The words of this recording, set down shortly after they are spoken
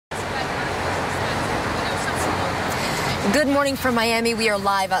Good morning from Miami. We are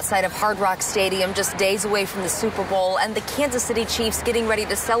live outside of Hard Rock Stadium, just days away from the Super Bowl, and the Kansas City Chiefs getting ready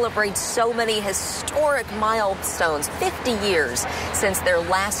to celebrate so many historic milestones, 50 years since their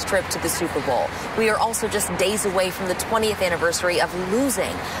last trip to the Super Bowl. We are also just days away from the 20th anniversary of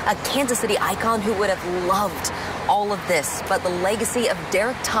losing a Kansas City icon who would have loved all of this, but the legacy of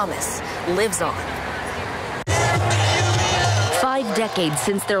Derrick Thomas lives on. 5 decades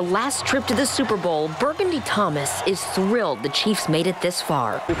since their last trip to the Super Bowl, Burgundy Thomas is thrilled the Chiefs made it this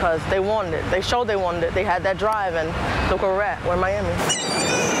far. Because they wanted it. They showed they wanted it. They had that drive, and look where we're at. We're in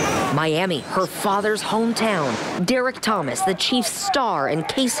Miami. Miami, her father's hometown. Derrick Thomas, the Chiefs star and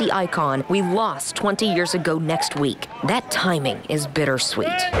KC icon, we lost 20 years ago next week. That timing is bittersweet.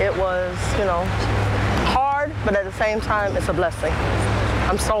 It was, hard, but at the same time, it's a blessing.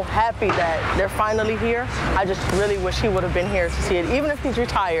 I'm so happy that they're finally here. I just really wish he would have been here to see it. Even if he's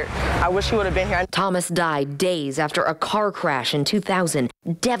retired, I wish he would have been here. Thomas died days after a car crash in 2000,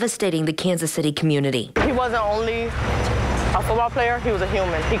 devastating the Kansas City community. He wasn't only a football player, he was a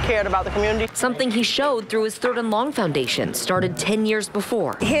human. He cared about the community. Something he showed through his Third and Long Foundation, started 10 years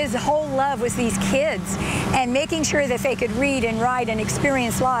before. His whole love was these kids and making sure that they could read and write and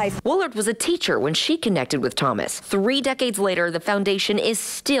experience life. Woolard was a teacher when she connected with Thomas. 3 decades later, the foundation is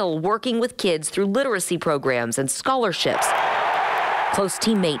still working with kids through literacy programs and scholarships. Close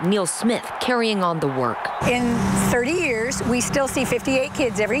teammate Neil Smith carrying on the work. In 30 years, we still see 58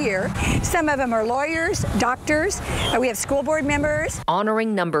 kids every year. Some of them are lawyers, doctors. We have school board members.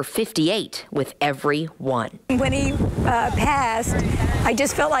 Honoring number 58 with every one. When he passed, I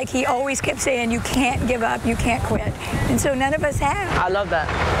just felt like he always kept saying, you can't give up, you can't quit. And so none of us have. I love that.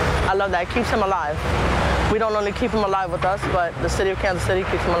 I love that. It keeps him alive. We don't only keep him alive with us, but the city of Kansas City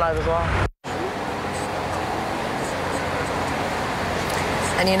keeps him alive as well.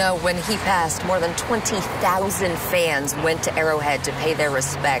 And when he passed, more than 20,000 fans went to Arrowhead to pay their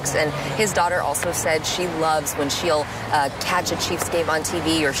respects. And his daughter also said she loves when she'll catch a Chiefs game on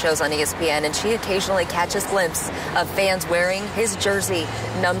TV or shows on ESPN, and she occasionally catches glimpses of fans wearing his jersey,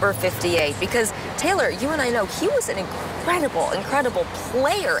 number 58. Because, Taylor, you and I know he was an incredible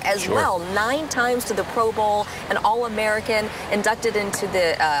player as well. 9 times to the Pro Bowl, an All-American, inducted into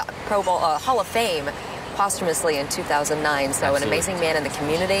the Pro Bowl Hall of Fame posthumously in 2009. So Absolutely. An amazing man in the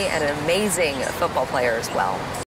community and an amazing football player as well.